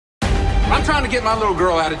I'm trying to get my little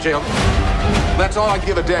girl out of jail. That's all I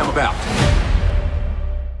give a damn about.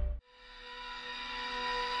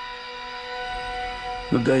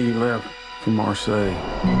 The day you left for Marseille,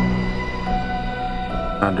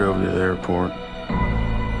 I drove to the airport.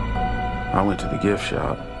 I went to the gift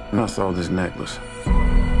shop, and I saw this necklace.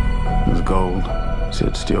 It was gold. It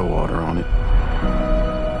said STILLWATER on it.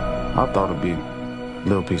 I thought it'd be a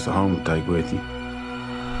little piece of home to take with you.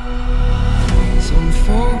 Some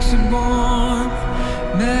folks are born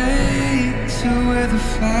made to wear the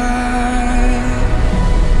flag.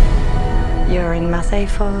 You're in Marseille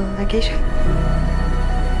for vacation?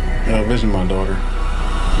 I visit my daughter.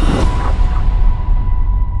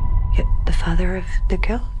 You're the father of the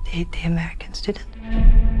girl, the American student?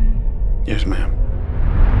 Yes, ma'am.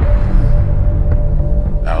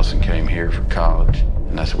 Allison came here for college,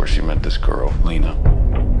 and that's where she met this girl, Lena.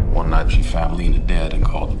 One night she found Lena dead and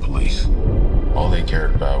called the police. All they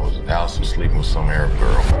cared about was Allison sleeping with some Arab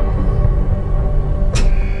girl.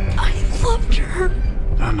 I loved her.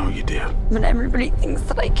 I know you did. But everybody thinks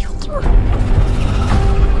that I killed her.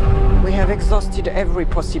 We have exhausted every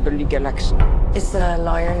possible legal action. Is the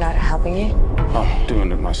lawyer not helping you? I'm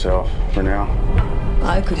doing it myself for now.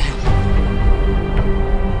 I could help.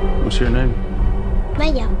 What's your name?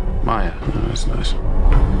 Maya. Maya. Oh, that's nice.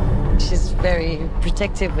 She's very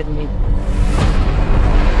protective with me.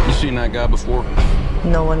 You seen that guy before?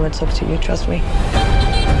 No one would talk to you, trust me.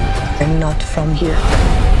 I'm not from here.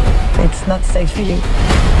 It's not safe for you.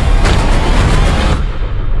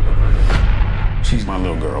 She's my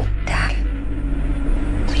little girl. Dad,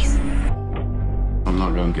 please. I'm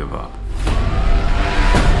not gonna give up.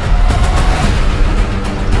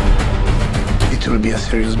 It will be a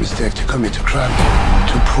serious mistake to commit a crime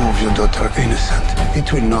to prove your daughter innocent.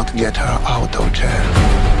 It will not get her out of jail,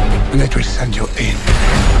 and it will send you in.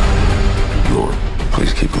 Lord,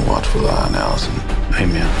 please keep a watchful eye on Allison.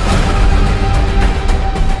 Amen.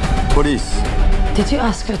 Police. Did you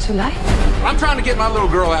ask her to lie? I'm trying to get my little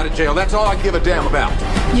girl out of jail. That's all I give a damn about.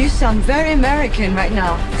 You sound very American right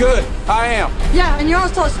now. Good, I am. Yeah, and you're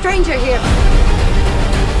also a stranger here.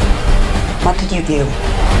 What did you do?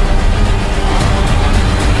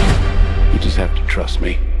 You just have to trust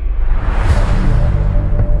me.